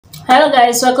Hello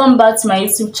guys, welcome back to my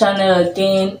YouTube channel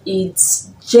again. It's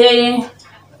Jay,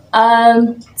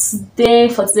 and today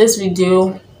for today's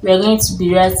video we are going to be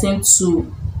reacting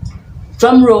to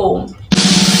drum roll,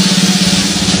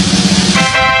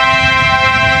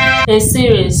 a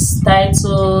series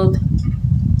titled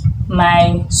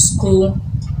My School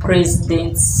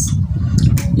President.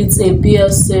 It's a BL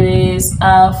series,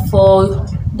 and for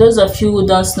those of you who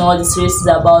don't know what the series is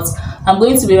about, I'm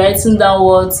going to be writing down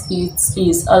what it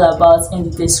is all about in the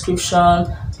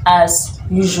description as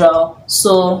usual.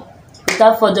 So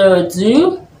without further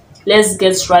ado, let's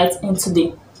get right into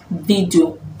the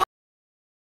video.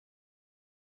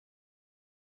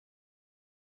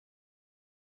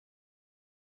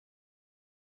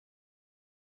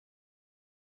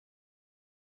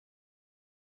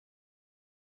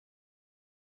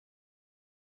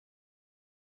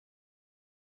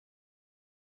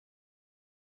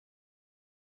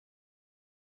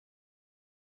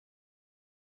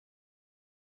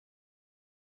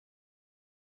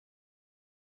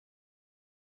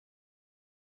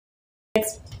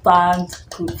 Band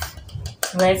group,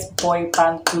 red boy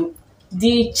band group,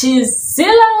 the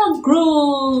Chinzhilla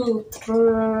group.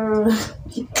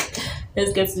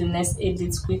 Let's get to the next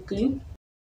edit quickly.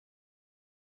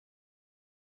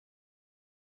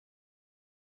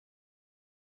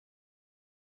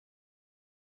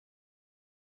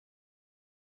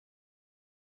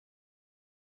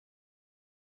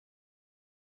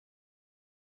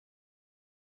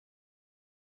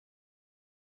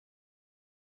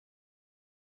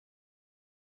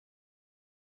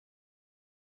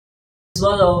 Is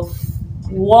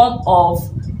one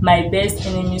of my best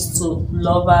enemies to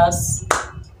lovers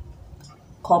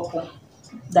couple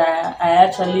that I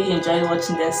actually enjoy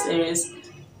watching their series.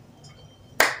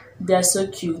 They're so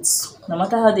cute. No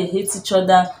matter how they hate each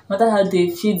other, no matter how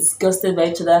they feel disgusted by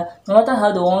each other, no matter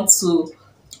how they want to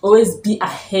always be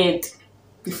ahead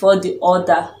before the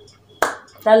other,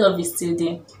 that love is still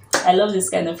there. I love this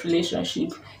kind of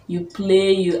relationship. You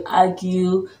play, you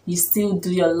argue, you still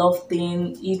do your love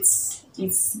thing.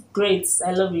 It's great.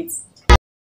 I love it.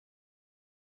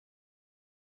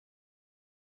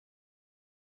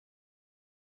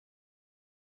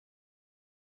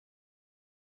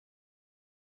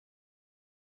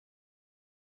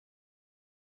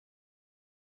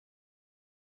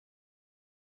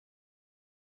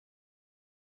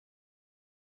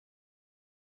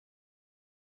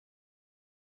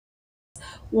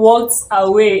 Walked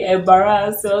away,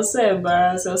 embarrassed, also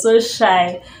embarrassed, also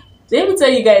shy. Let me tell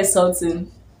you guys something.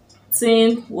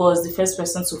 Tinn was the first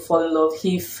person to fall in love.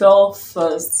 He fell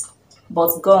first,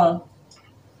 but gone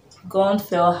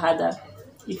fell harder.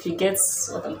 If you get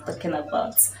what I'm talking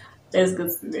about, let's go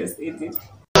to the next edit.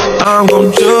 I'm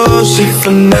gon' do, she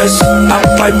finesse. I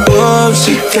pipe up,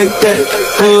 she take that.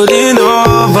 Putting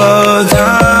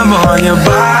overtime on your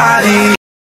body.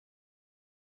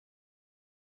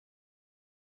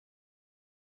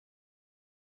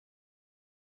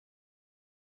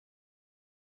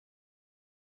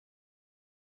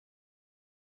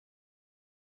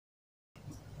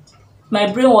 My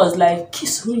brain was like,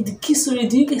 kiss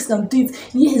already, you guys can do it.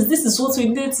 Yes, this is what we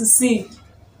need to see.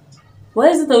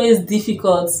 Why is it always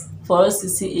difficult for us to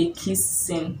see a kiss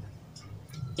scene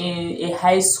in a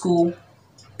high school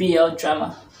BL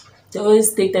drama? They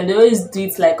always take time, they always do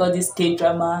it like all this K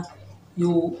drama.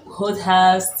 You hold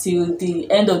hands till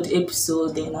the end of the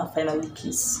episode, then I finally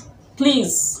kiss.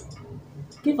 Please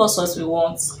give us what we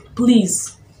want.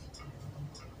 Please.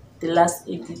 The last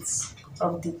edit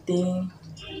of the day.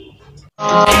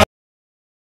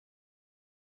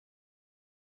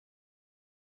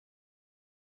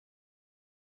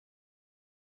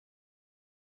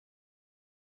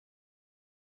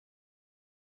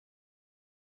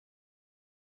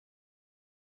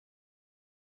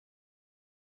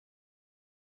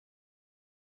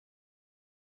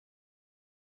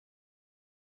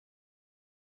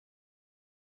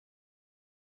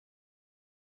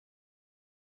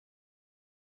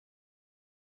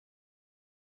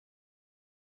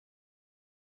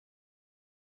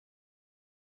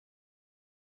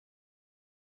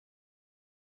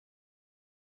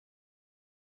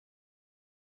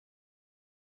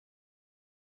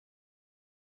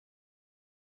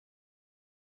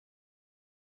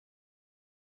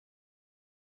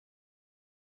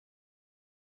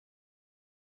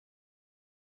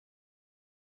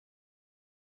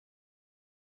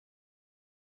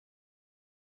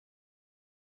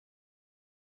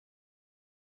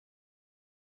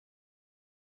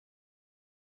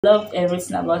 Loved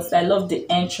everything about it. I loved the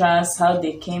entrance, how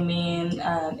they came in,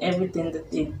 and everything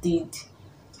that they did.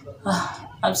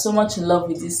 I'm so much in love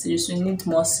with this series. We need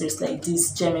more series like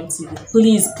this, GMMTV.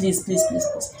 Please, please, please, please,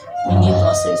 please. We need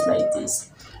more series like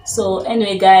this. So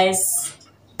anyway, guys,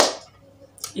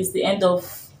 it's the end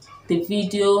of the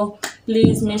video.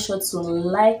 Please make sure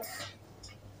to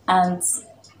and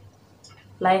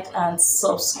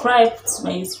subscribe to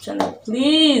my YouTube channel.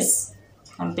 Please,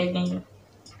 I'm begging you.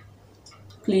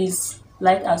 Please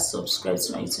like and subscribe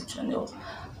to my YouTube channel.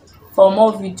 For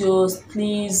more videos,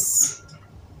 please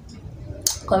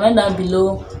comment down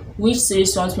below which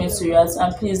series you want me to react,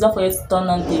 and please don't forget to turn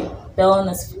on the bell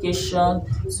notification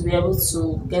to be able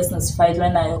to get notified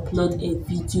when I upload a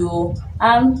video.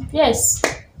 And yes,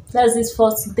 that's it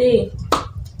for today.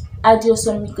 Adios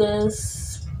amigos.